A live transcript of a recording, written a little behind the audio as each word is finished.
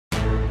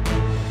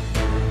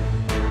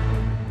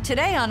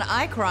Today on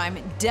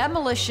iCrime,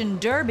 Demolition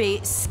Derby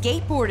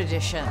Skateboard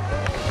Edition.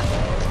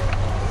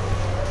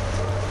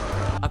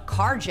 A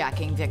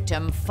carjacking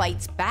victim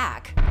fights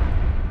back.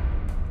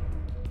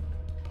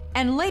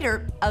 And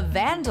later, a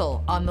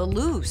vandal on the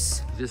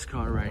loose. This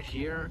car right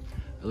here,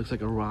 it looks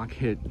like a rock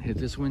hit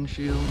this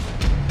windshield.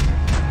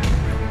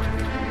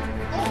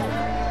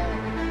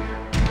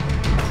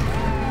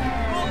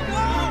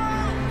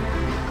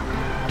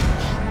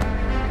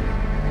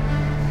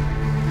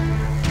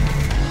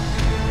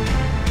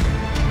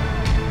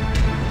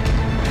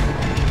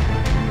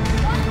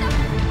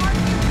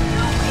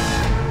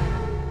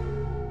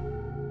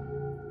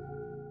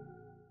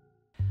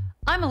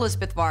 I'm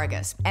Elizabeth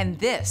Vargas, and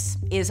this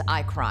is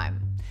iCrime.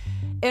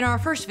 In our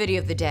first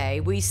video of the day,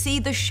 we see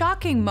the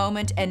shocking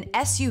moment an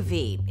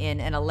SUV in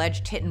an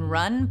alleged hit and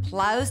run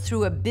plows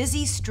through a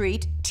busy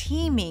street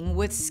teeming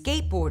with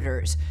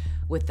skateboarders,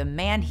 with the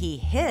man he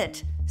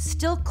hit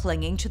still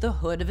clinging to the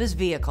hood of his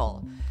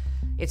vehicle.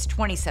 It's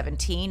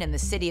 2017, and the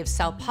city of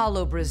Sao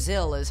Paulo,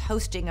 Brazil is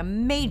hosting a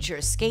major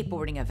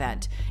skateboarding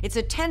event. It's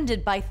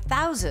attended by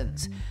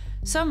thousands.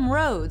 Some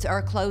roads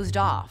are closed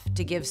off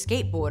to give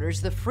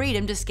skateboarders the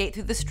freedom to skate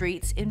through the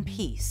streets in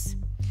peace.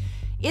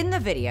 In the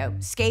video,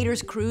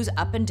 skaters cruise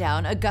up and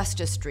down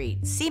Augusta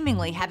Street,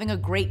 seemingly having a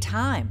great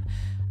time,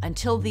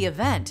 until the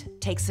event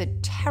takes a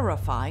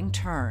terrifying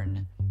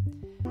turn.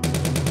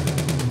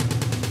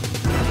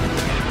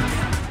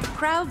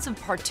 Crowds of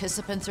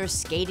participants are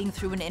skating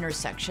through an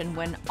intersection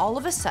when all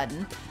of a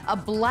sudden, a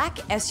black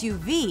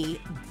SUV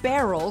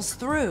barrels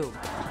through.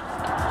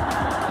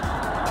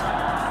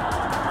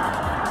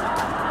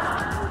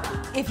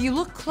 If you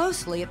look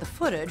closely at the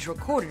footage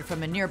recorded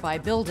from a nearby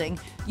building,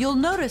 you'll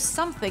notice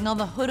something on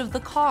the hood of the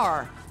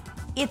car.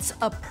 It's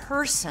a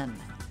person.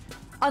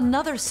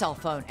 Another cell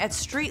phone at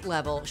street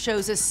level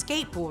shows a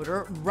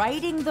skateboarder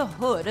riding the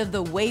hood of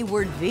the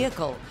wayward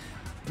vehicle.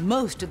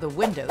 Most of the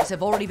windows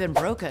have already been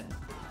broken.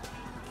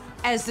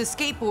 As the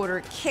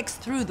skateboarder kicks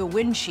through the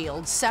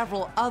windshield,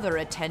 several other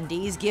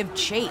attendees give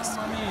chase.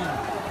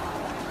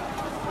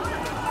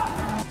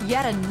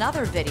 Yet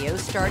another video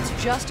starts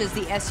just as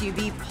the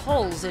SUV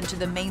pulls into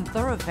the main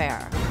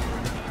thoroughfare.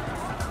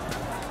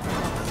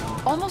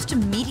 Almost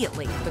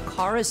immediately, the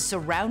car is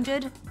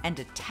surrounded and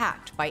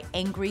attacked by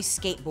angry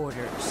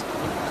skateboarders.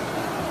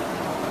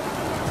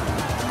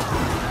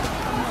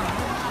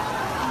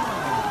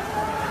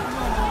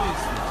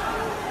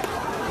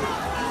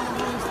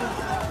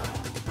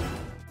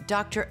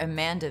 Dr.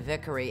 Amanda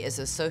Vickery is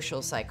a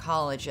social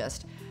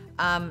psychologist.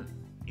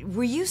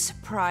 Were you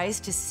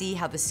surprised to see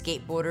how the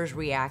skateboarders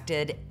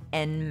reacted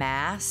en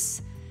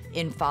masse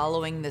in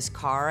following this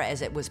car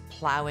as it was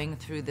plowing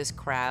through this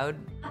crowd?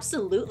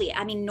 Absolutely.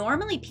 I mean,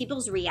 normally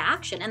people's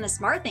reaction and the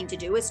smart thing to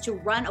do is to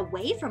run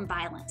away from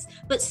violence,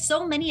 but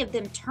so many of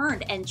them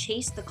turned and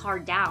chased the car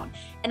down.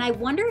 And I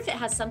wonder if it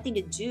has something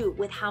to do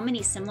with how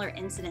many similar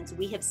incidents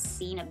we have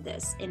seen of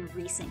this in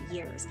recent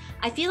years.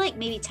 I feel like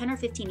maybe 10 or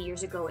 15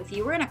 years ago, if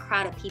you were in a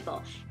crowd of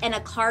people and a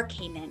car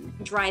came in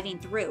driving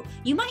through,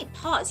 you might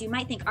pause, you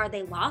might think, are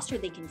they lost? Are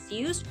they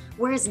confused?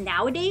 Whereas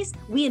nowadays,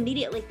 we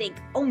immediately think,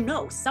 oh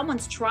no,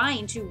 someone's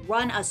trying to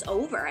run us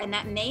over. And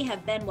that may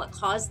have been what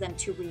caused them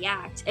to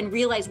react and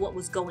realize what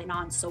was going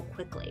on so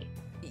quickly.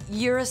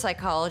 You're a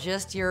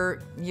psychologist.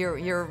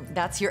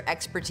 That's your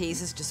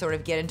expertise, is to sort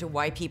of get into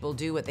why people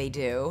do what they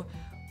do.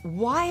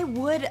 Why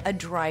would a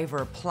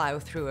driver plow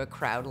through a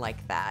crowd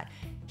like that?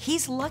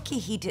 He's lucky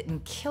he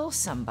didn't kill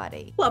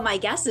somebody. Well, my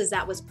guess is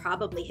that was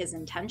probably his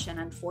intention,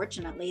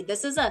 unfortunately.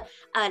 This is an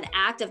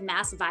act of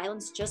mass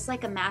violence, just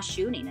like a mass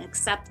shooting,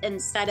 except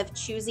instead of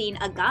choosing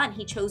a gun,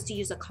 he chose to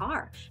use a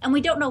car. And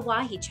we don't know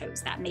why he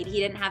chose that. Maybe he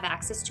didn't have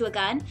access to a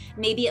gun.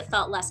 Maybe it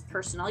felt less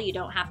personal. You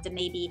don't have to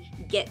maybe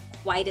get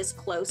quite as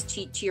close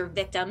to your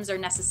victims or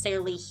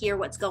necessarily hear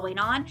what's going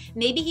on.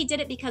 Maybe he did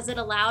it because it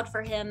allowed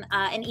for him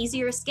an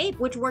easier escape,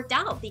 which worked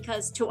out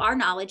because to our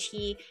knowledge,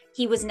 he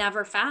was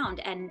never found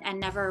and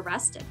never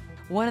arrested.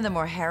 One of the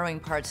more harrowing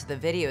parts of the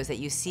video is that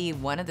you see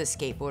one of the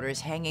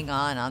skateboarders hanging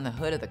on the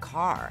hood of the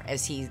car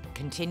as he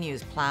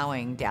continues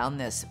plowing down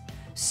this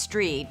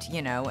street,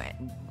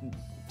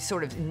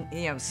 sort of,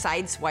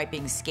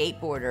 sideswiping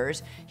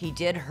skateboarders. He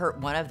did hurt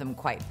one of them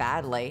quite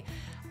badly.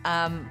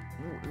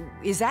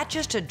 Is that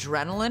just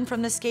adrenaline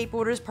from the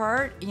skateboarder's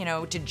part,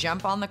 to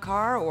jump on the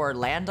car or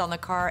land on the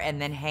car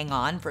and then hang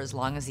on for as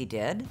long as he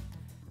did?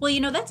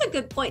 Well, that's a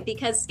good point,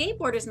 because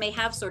skateboarders may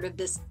have sort of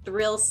this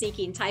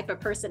thrill-seeking type of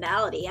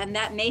personality, and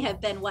that may have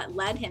been what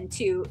led him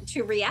to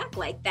react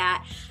like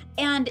that.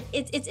 And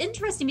it's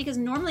interesting because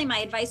normally my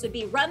advice would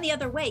be run the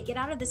other way, get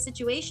out of the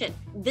situation.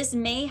 This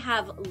may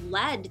have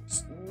led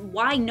to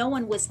why no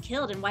one was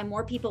killed and why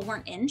more people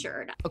weren't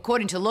injured.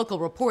 According to local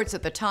reports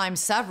at the time,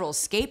 several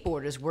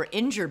skateboarders were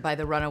injured by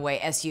the runaway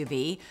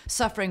SUV,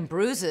 suffering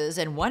bruises,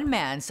 and one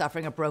man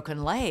suffering a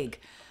broken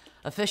leg.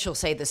 Officials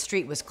say the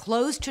street was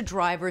closed to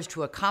drivers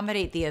to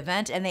accommodate the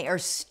event, and they are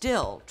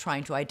still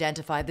trying to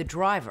identify the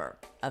driver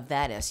of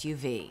that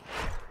SUV.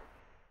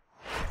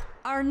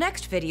 Our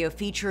next video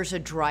features a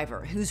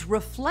driver whose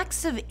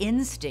reflexive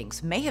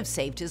instincts may have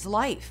saved his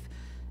life.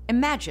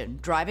 Imagine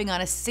driving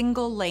on a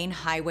single-lane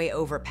highway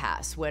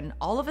overpass when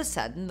all of a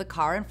sudden the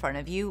car in front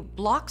of you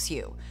blocks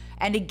you,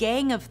 and a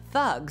gang of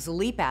thugs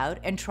leap out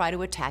and try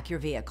to attack your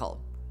vehicle.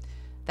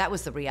 That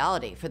was the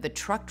reality for the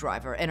truck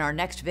driver in our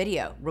next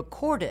video,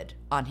 recorded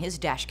on his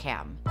dash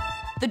cam.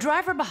 The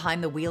driver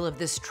behind the wheel of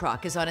this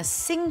truck is on a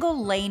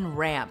single-lane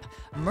ramp,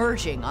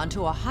 merging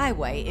onto a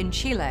highway in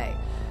Chile.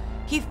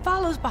 He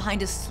follows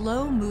behind a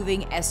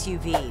slow-moving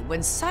SUV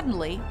when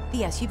suddenly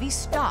the SUV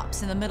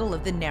stops in the middle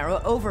of the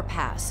narrow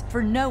overpass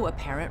for no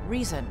apparent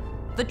reason.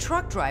 The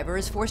truck driver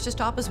is forced to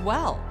stop as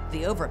well.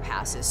 The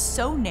overpass is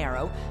so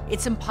narrow,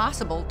 it's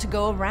impossible to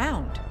go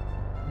around.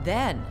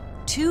 Then,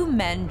 two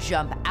men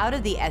jump out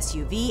of the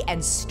SUV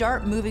and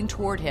start moving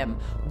toward him,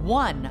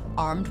 one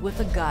armed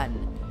with a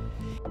gun.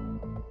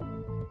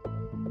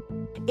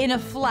 In a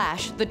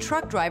flash, the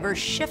truck driver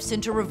shifts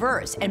into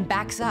reverse and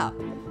backs up,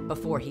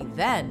 before he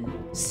then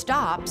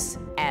stops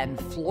and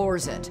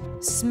floors it,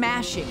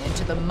 smashing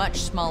into the much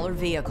smaller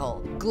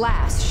vehicle.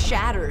 Glass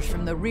shatters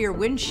from the rear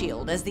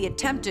windshield as the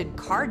attempted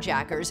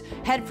carjackers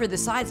head for the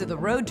sides of the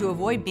road to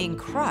avoid being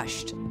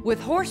crushed.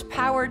 With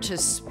horsepower to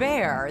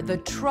spare, the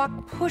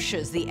truck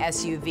pushes the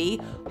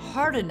SUV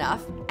hard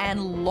enough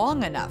and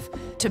long enough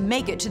to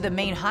make it to the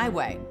main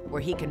highway,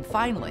 where he can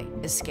finally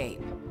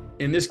escape.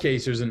 In this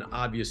case, there's an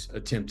obvious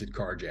attempted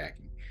carjacking.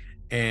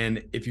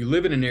 And if you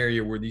live in an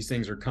area where these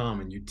things are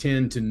common, you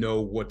tend to know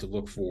what to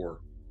look for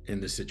in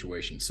this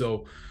situation.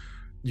 So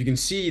you can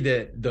see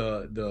that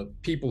the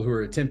people who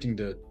are attempting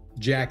to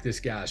jack this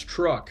guy's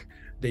truck,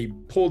 they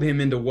pulled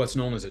him into what's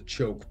known as a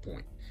choke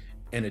point.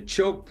 And a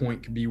choke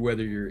point could be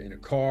whether you're in a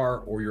car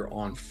or you're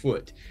on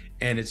foot.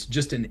 And it's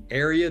just an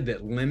area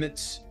that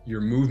limits your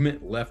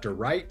movement left or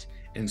right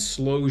and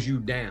slows you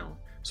down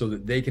so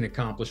that they can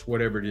accomplish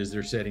whatever it is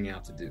they're setting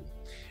out to do.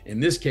 In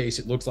this case,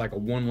 it looks like a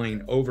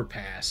one-lane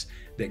overpass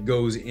that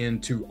goes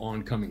into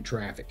oncoming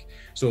traffic.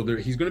 So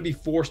he's going to be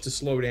forced to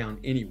slow down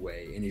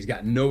anyway, and he's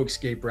got no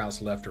escape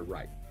routes left or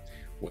right.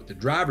 What the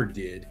driver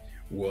did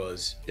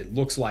was, it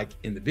looks like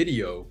in the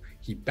video,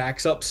 he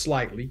backs up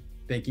slightly,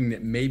 thinking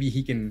that maybe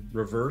he can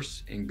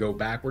reverse and go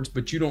backwards,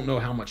 but you don't know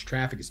how much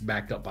traffic is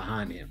backed up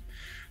behind him.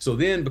 So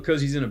then,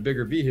 because he's in a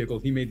bigger vehicle,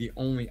 he made the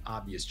only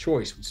obvious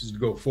choice, which is to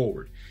go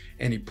forward.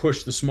 And he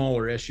pushed the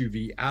smaller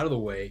SUV out of the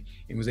way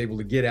and was able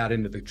to get out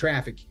into the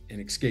traffic and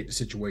escape the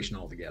situation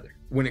altogether.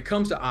 When it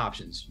comes to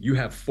options, you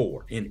have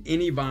 4 in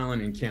any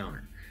violent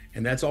encounter,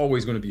 and that's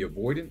always going to be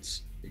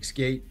avoidance,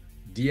 escape,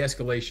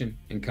 de-escalation,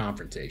 and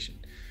confrontation.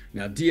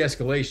 Now,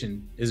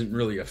 de-escalation isn't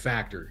really a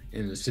factor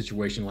in a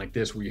situation like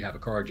this where you have a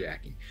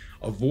carjacking.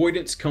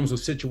 Avoidance comes with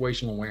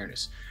situational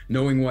awareness,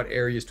 knowing what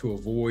areas to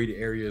avoid,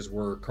 areas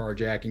where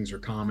carjackings are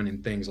common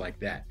and things like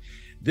that.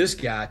 This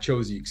guy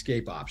chose the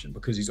escape option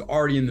because he's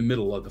already in the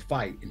middle of the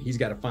fight and he's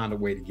got to find a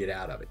way to get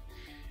out of it.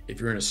 If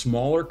you're in a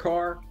smaller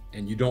car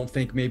and you don't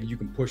think maybe you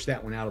can push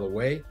that one out of the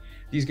way,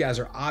 these guys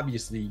are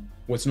obviously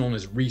what's known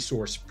as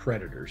resource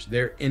predators.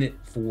 They're in it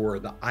for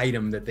the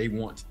item that they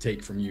want to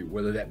take from you,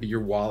 whether that be your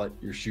wallet,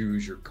 your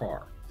shoes, your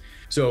car.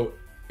 So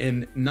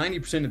in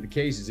 90% of the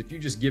cases, if you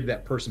just give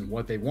that person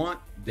what they want,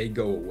 they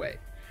go away.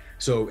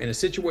 So in a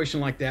situation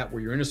like that,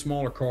 where you're in a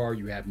smaller car,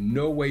 you have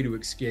no way to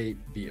escape,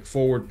 be it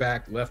forward,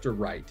 back, left, or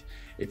right.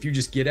 If you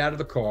just get out of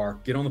the car,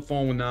 get on the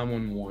phone with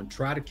 911,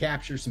 try to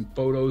capture some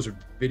photos or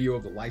video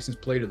of the license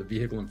plate of the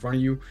vehicle in front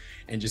of you,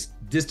 and just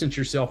distance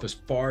yourself as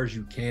far as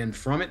you can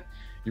from it,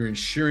 you're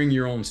ensuring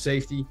your own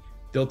safety.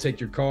 They'll take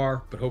your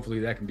car, but hopefully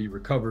that can be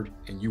recovered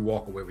and you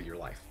walk away with your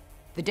life.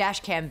 The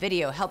dashcam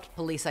video helped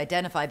police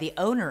identify the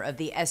owner of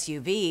the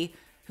SUV,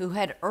 who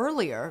had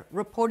earlier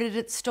reported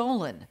it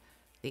stolen.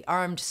 The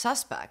armed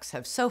suspects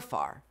have so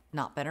far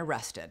not been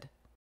arrested.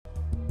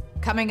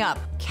 Coming up,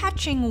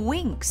 catching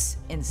winks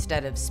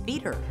instead of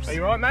speeders. Are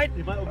you all right, mate?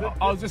 Yeah, mate, all good.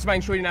 I was just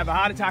making sure you didn't have a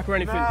heart attack or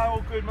anything. Nah,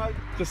 all good, mate.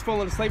 Just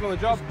falling asleep on the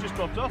job. Just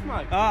dropped off,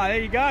 mate. Ah,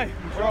 there you go.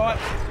 It's all right.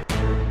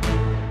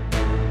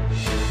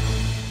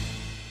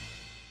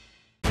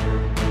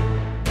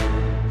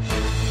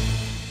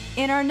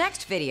 In our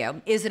next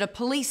video, is it a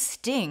police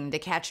sting to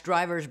catch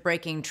drivers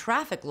breaking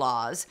traffic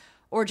laws,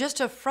 or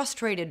just a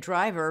frustrated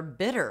driver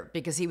bitter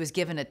because he was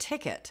given a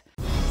ticket?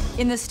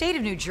 In the state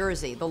of New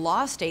Jersey, the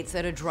law states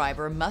that a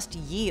driver must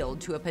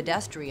yield to a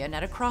pedestrian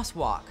at a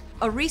crosswalk.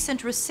 A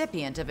recent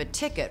recipient of a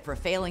ticket for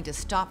failing to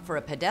stop for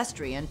a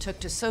pedestrian took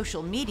to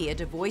social media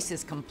to voice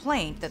his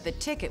complaint that the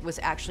ticket was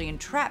actually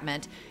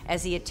entrapment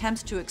as he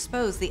attempts to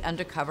expose the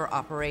undercover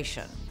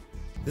operation.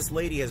 This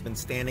lady has been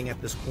standing at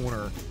this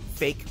corner,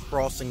 fake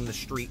crossing the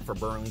street for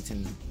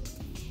Burlington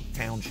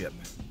Township,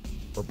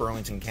 or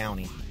Burlington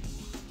County.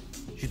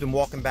 She's been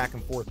walking back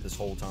and forth this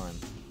whole time.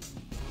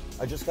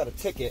 I just got a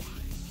ticket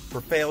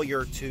for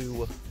failure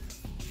to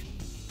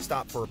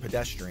stop for a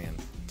pedestrian.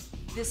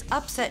 This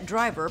upset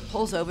driver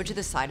pulls over to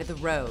the side of the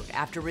road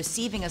after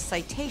receiving a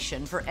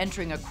citation for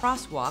entering a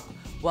crosswalk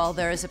while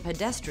there is a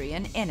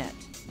pedestrian in it.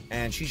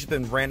 And she's just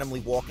been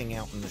randomly walking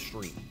out in the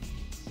street.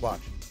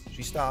 Watch.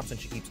 She stops and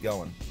she keeps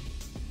going.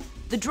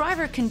 The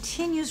driver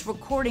continues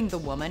recording the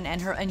woman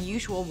and her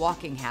unusual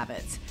walking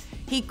habits.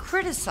 He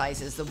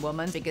criticizes the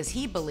woman because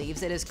he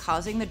believes it is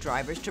causing the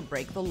drivers to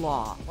break the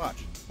law.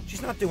 Watch.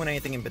 She's not doing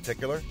anything in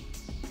particular.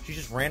 She's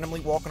just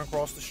randomly walking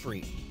across the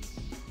street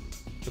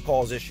to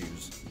cause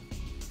issues.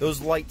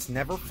 Those lights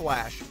never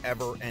flash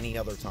ever any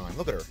other time.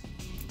 Look at her.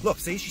 Look,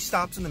 see, she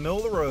stops in the middle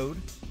of the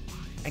road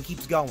and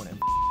keeps going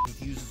and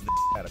confuses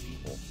the out of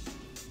people.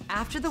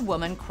 After the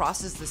woman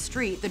crosses the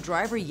street, the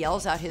driver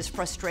yells out his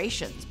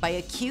frustrations by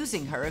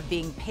accusing her of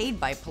being paid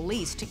by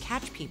police to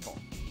catch people.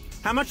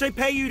 How much they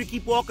pay you to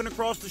keep walking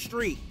across the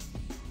street?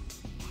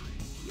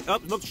 Oh,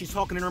 look, she's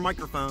talking in her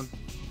microphone.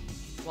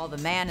 While the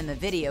man in the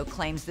video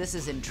claims this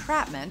is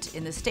entrapment,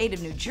 in the state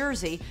of New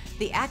Jersey,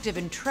 the act of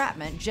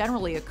entrapment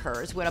generally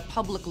occurs when a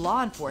public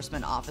law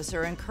enforcement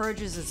officer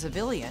encourages a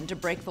civilian to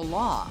break the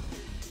law.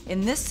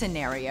 In this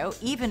scenario,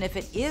 even if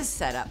it is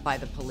set up by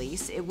the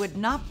police, it would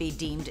not be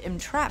deemed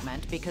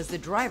entrapment because the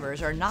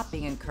drivers are not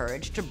being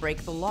encouraged to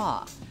break the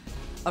law.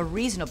 A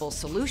reasonable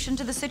solution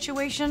to the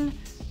situation?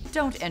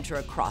 Don't enter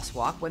a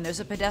crosswalk when there's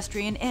a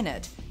pedestrian in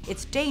it.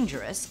 It's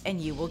dangerous and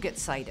you will get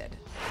cited.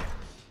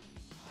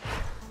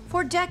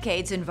 For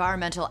decades,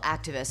 environmental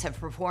activists have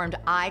performed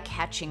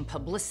eye-catching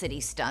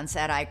publicity stunts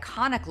at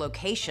iconic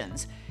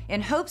locations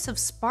in hopes of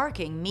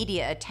sparking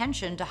media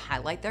attention to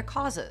highlight their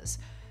causes.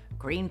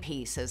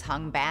 Greenpeace has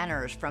hung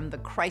banners from the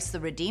Christ the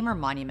Redeemer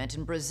monument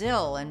in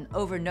Brazil and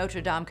over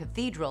Notre Dame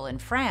Cathedral in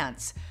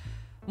France.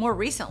 More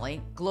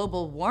recently,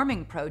 global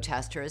warming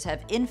protesters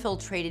have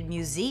infiltrated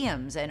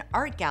museums and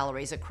art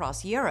galleries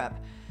across Europe.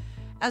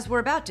 As we're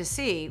about to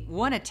see,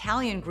 one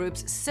Italian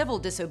group's civil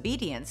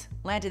disobedience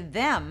landed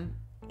them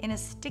in a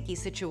sticky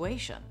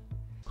situation.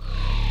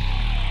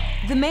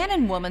 The man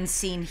and woman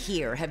seen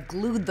here have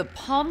glued the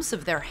palms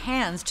of their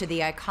hands to the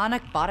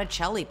iconic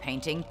Botticelli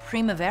painting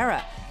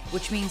Primavera,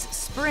 which means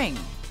spring,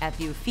 at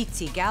the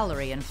Uffizi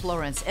Gallery in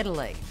Florence,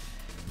 Italy.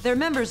 They're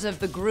members of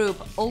the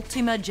group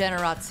Ultima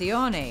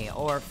Generazione,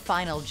 or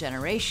Final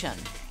Generation.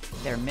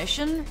 Their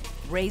mission?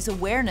 Raise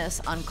awareness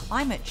on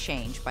climate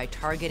change by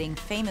targeting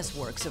famous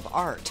works of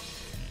art.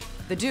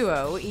 The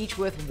duo, each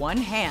with one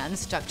hand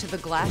stuck to the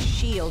glass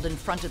shield in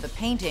front of the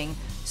painting,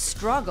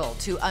 struggle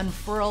to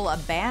unfurl a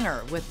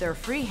banner with their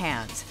free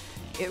hands.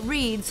 It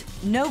reads,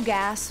 "No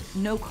gas,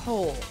 no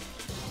coal."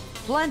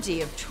 Plenty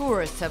of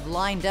tourists have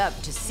lined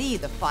up to see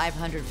the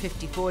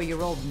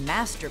 554-year-old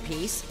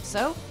masterpiece,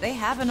 so they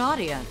have an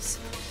audience.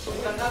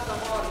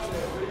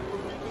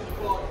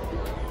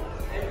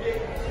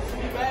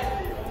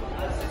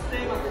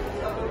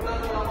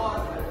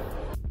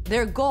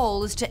 Their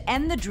goal is to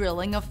end the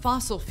drilling of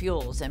fossil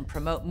fuels and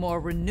promote more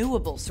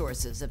renewable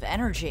sources of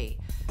energy.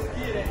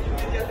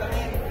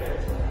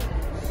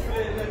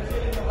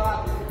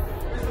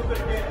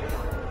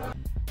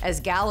 As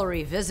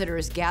gallery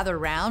visitors gather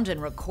round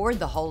and record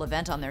the whole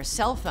event on their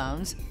cell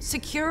phones,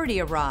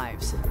 security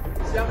arrives.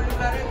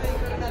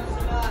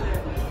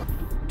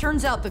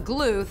 Turns out the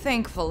glue,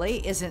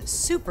 thankfully, isn't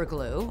super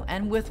glue,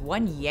 and with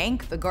one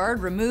yank, the guard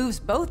removes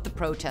both the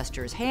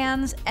protesters'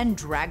 hands and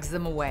drags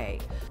them away.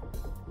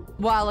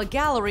 While a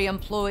gallery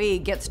employee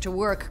gets to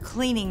work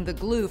cleaning the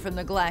glue from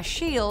the glass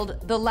shield,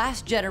 the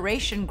Last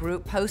Generation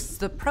group posts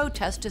the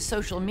protest to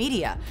social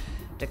media,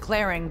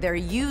 declaring they're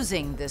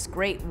using this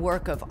great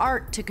work of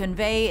art to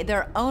convey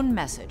their own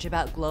message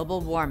about global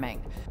warming.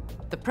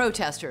 The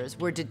protesters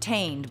were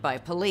detained by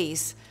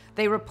police.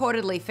 They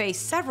reportedly face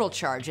several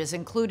charges,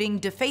 including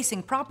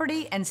defacing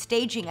property and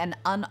staging an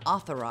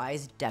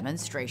unauthorized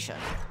demonstration.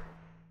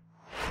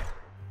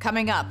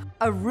 Coming up,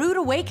 a rude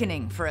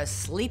awakening for a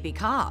sleepy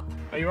cop.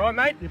 Are you all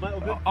right, mate? Yeah, mate, all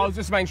good. I was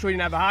just making sure you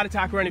didn't have a heart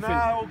attack or anything. No,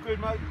 all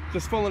good, mate.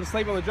 Just falling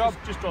asleep on the job.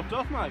 Just dropped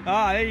off, mate.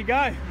 Ah, there you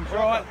go. All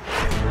right.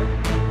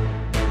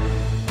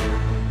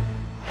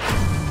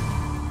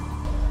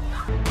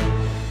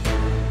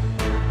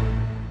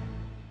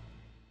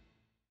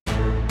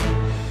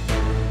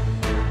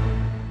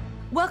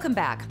 Welcome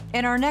back.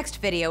 In our next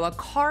video, a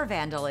car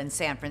vandal in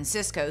San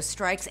Francisco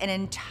strikes an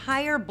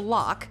entire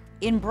block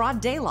in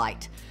broad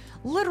daylight,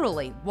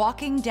 literally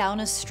walking down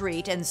a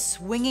street and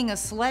swinging a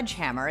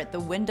sledgehammer at the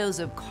windows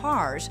of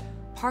cars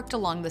parked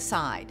along the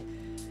side.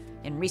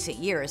 In recent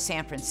years,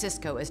 San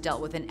Francisco has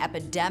dealt with an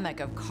epidemic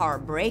of car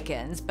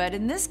break-ins, but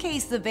in this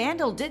case, the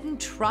vandal didn't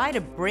try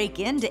to break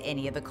into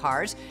any of the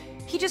cars.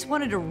 He just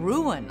wanted to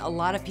ruin a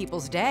lot of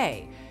people's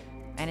day.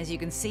 And as you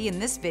can see in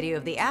this video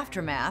of the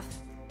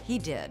aftermath, he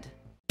did.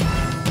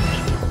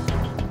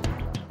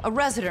 A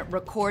resident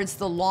records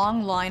the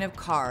long line of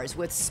cars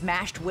with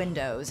smashed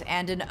windows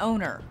and an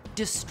owner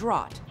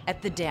distraught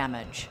at the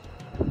damage.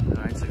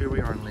 All right, so here we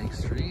are on Lake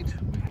Street.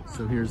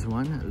 So here's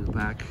one, the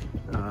back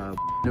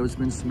window's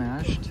been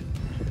smashed.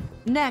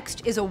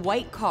 Next is a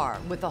white car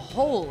with a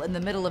hole in the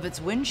middle of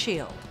its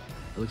windshield.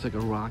 It looks like a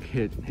rock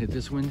hit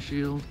this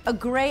windshield. A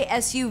gray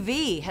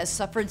SUV has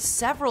suffered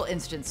several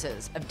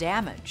instances of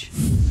damage.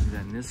 And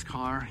then this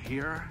car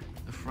here,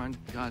 the front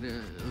got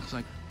it looks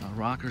like a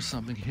rock or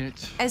something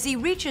hit. As he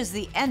reaches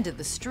the end of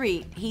the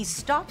street, he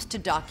stops to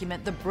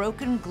document the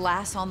broken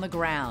glass on the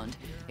ground,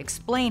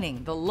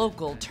 explaining the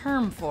local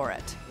term for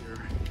it.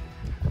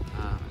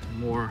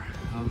 More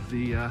of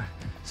the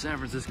San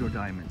Francisco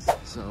diamonds.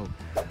 So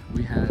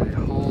we had a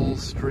whole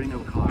string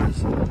of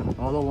cars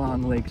all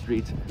along Lake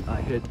Street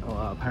hit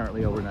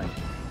apparently overnight.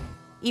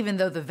 Even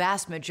though the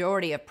vast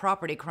majority of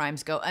property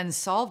crimes go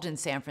unsolved in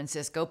San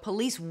Francisco,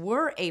 police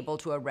were able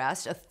to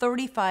arrest a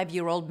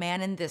 35-year-old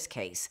man in this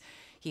case.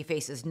 He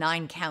faces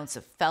 9 counts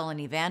of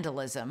felony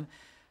vandalism.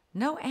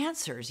 No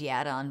answers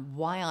yet on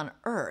why on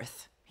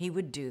earth he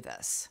would do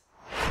this.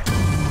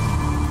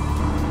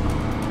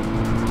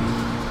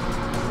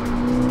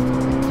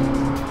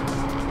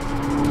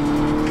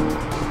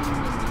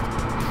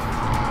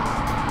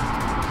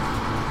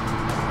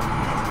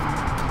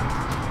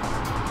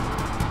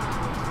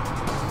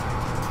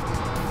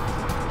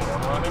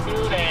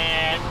 Do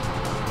that.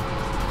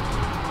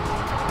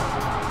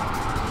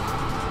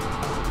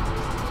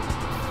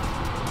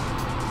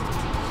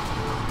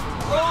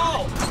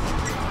 Oh!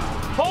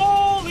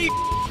 Holy!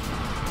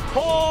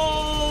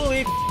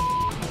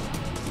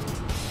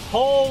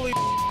 Holy!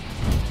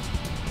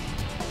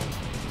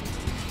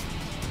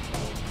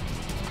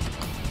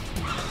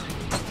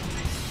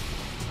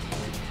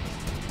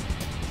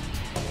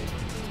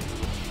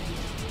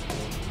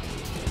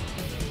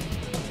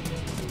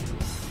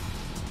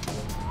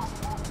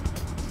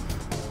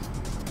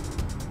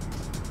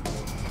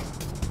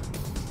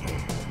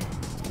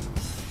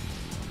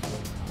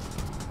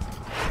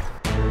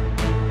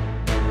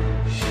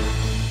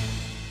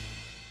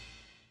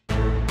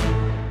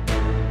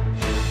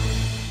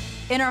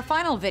 In our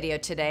final video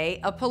today,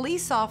 a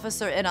police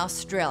officer in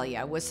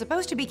Australia was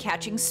supposed to be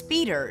catching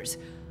speeders,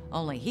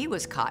 only he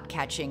was caught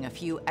catching a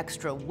few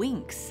extra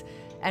winks,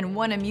 and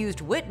one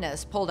amused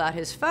witness pulled out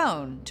his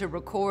phone to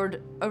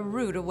record a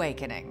rude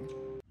awakening.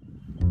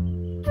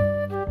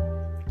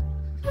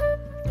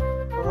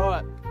 All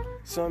right,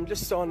 so I'm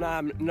just on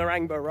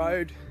Narangba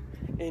Road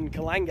in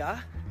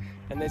Kalanga,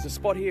 and there's a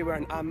spot here where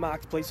an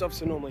unmarked police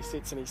officer normally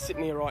sits, and he's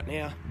sitting here right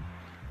now.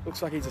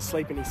 Looks like he's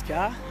asleep in his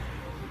car,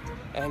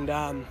 and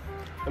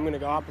I'm gonna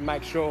go up and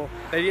make sure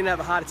they didn't have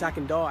a heart attack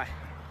and die.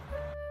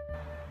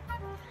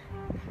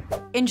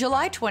 In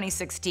July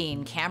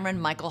 2016, Cameron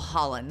Michael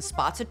Holland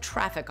spots a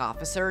traffic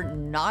officer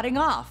nodding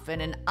off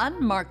in an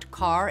unmarked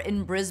car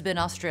in Brisbane,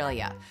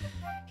 Australia.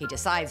 He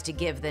decides to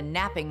give the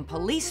napping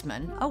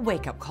policeman a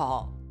wake-up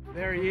call.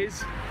 There he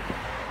is,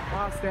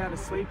 passed out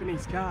asleep in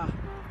his car.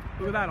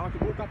 Look at that, I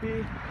could walk up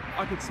here,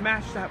 I could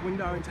smash that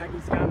window and take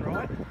his gun,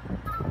 right?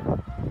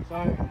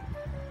 So,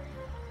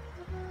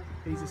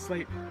 he's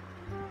asleep.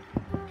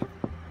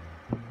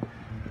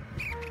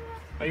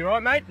 Are you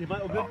right, mate? Yeah,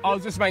 mate, all good. I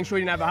was just making sure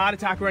you didn't have a heart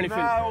attack or anything.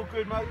 No, all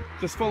good, mate.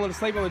 Just falling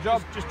asleep on the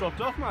job. Just dropped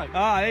off, mate.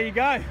 Ah, there you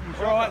go. All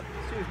right.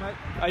 Cheers, mate.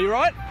 Are you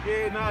right?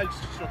 Yeah, no,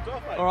 just dropped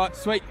off, mate. All right,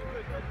 sweet.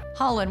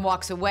 Holland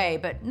walks away,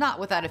 but not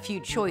without a few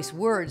choice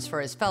words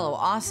for his fellow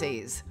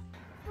Aussies.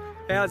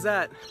 How's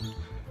that?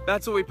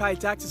 That's what we pay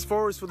taxes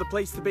for, is for the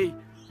police to be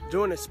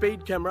doing a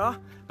speed camera,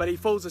 but he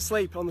falls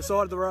asleep on the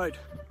side of the road.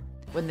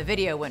 When the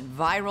video went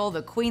viral,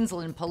 the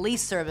Queensland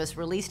Police Service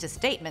released a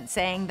statement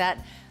saying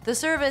that the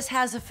service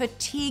has a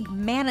fatigue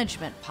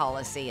management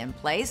policy in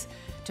place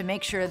to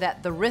make sure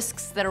that the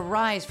risks that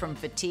arise from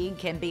fatigue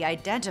can be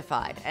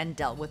identified and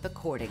dealt with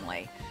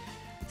accordingly.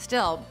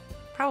 Still,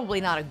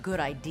 probably not a good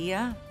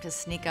idea to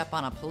sneak up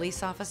on a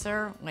police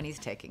officer when he's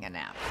taking a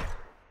nap.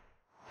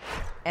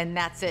 And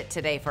that's it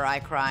today for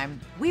iCrime.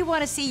 We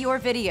want to see your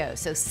videos,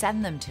 so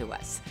send them to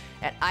us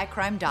at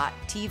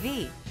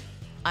iCrime.tv.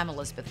 I'm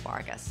Elizabeth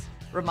Vargas,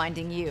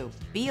 reminding you,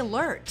 be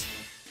alert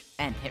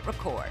and hit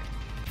record.